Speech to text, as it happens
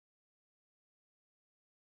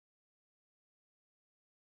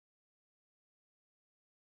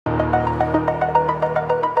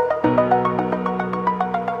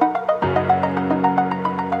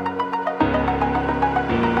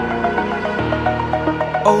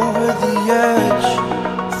over the edge.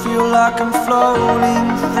 Feel like I'm floating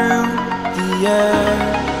through the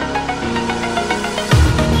air.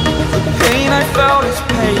 The pain I felt is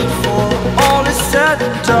paid for, all is said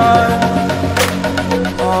and done.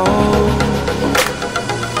 Oh,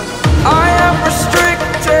 I am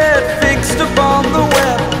restricted, fixed upon the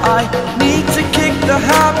web. I need to kick the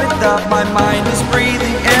habit that my mind is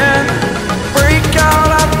breathing in. Break out,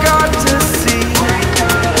 I've got to see.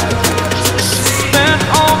 Spent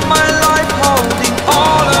all my life holding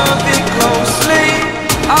all of it closely.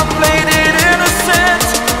 I played it innocent,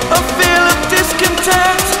 a feel of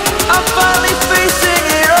discontent. I'm finally facing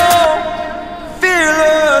it all,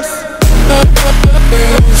 fearless.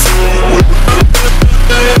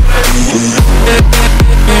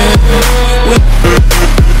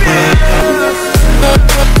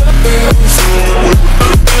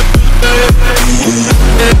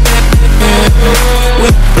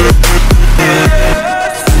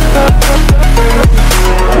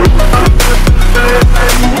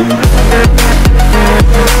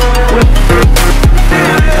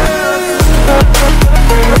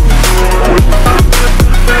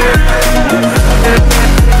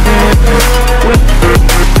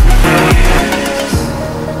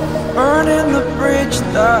 Burning the bridge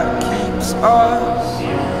that keeps us.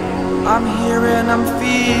 I'm here and I'm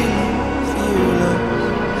feeling fearless.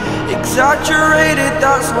 Exaggerated,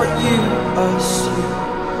 that's what you assume.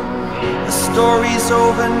 The story's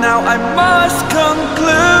over now, I must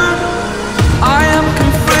conclude. I am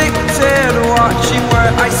conflicted, watching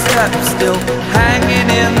where I step still, hanging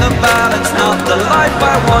in the balance. Not the life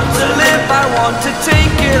I want to live, I want to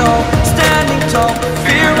take it all. Standing tall,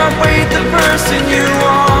 fear I've weighed the person you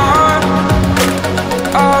are.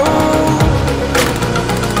 Oh,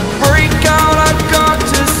 break out, I've got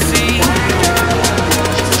to see.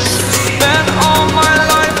 Spent all my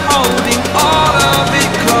life holding all of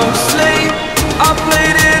it closely. I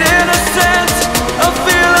played it innocent, a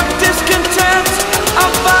feel of discontent.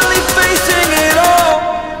 I'm finally facing it all,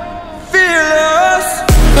 fearless.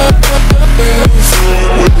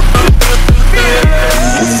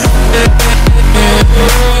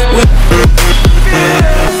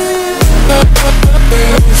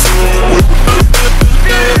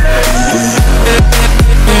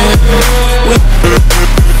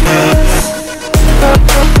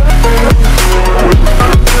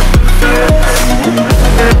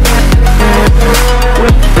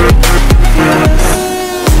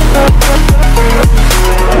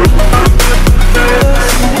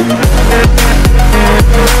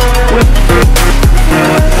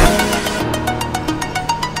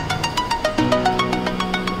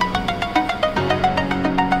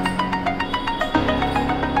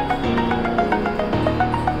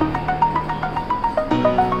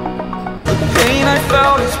 I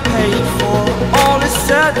felt is paid for, all is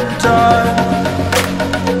said and done.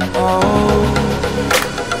 Oh,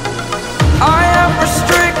 I am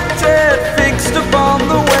restricted, fixed upon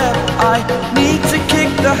the web. I need to kick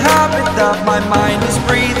the habit that my mind is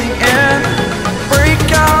breathing in. Break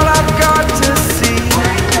out, I've got to see.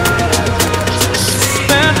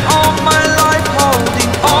 Spent all my life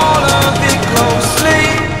holding all of it closely.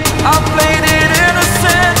 I played it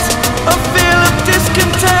innocent, a feel of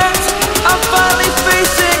discontent. I'm finally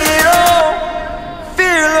facing it all,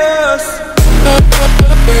 fearless.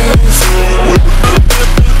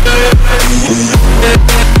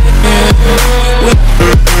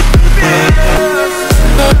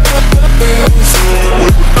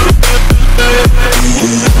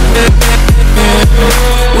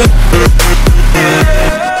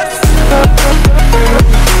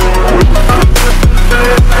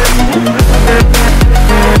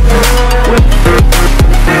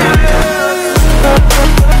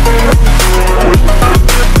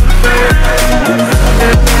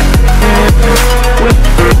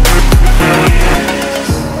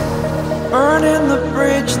 Burning the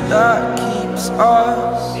bridge that keeps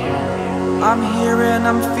us. I'm here and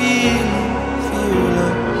I'm feeling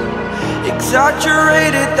fearless.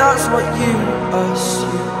 Exaggerated, that's what you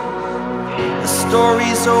assume. The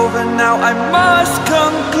story's over now, I must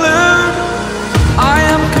conclude. I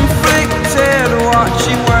am conflicted,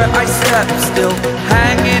 watching where I step still,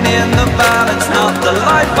 hanging in the balance. Not the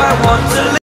life I want to live.